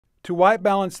To white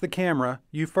balance the camera,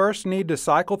 you first need to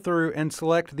cycle through and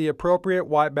select the appropriate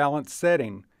white balance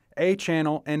setting. A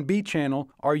channel and B channel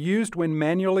are used when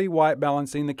manually white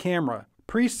balancing the camera.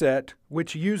 Preset,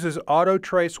 which uses auto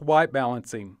trace white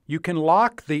balancing. You can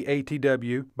lock the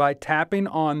ATW by tapping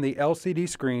on the LCD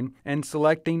screen and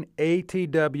selecting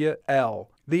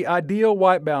ATW-L. The ideal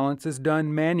white balance is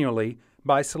done manually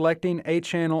by selecting A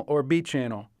channel or B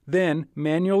channel. Then,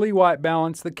 manually white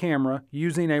balance the camera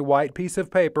using a white piece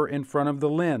of paper in front of the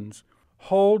lens.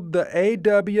 Hold the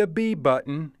AWB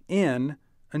button in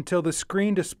until the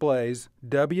screen displays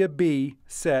WB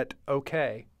set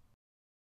OK.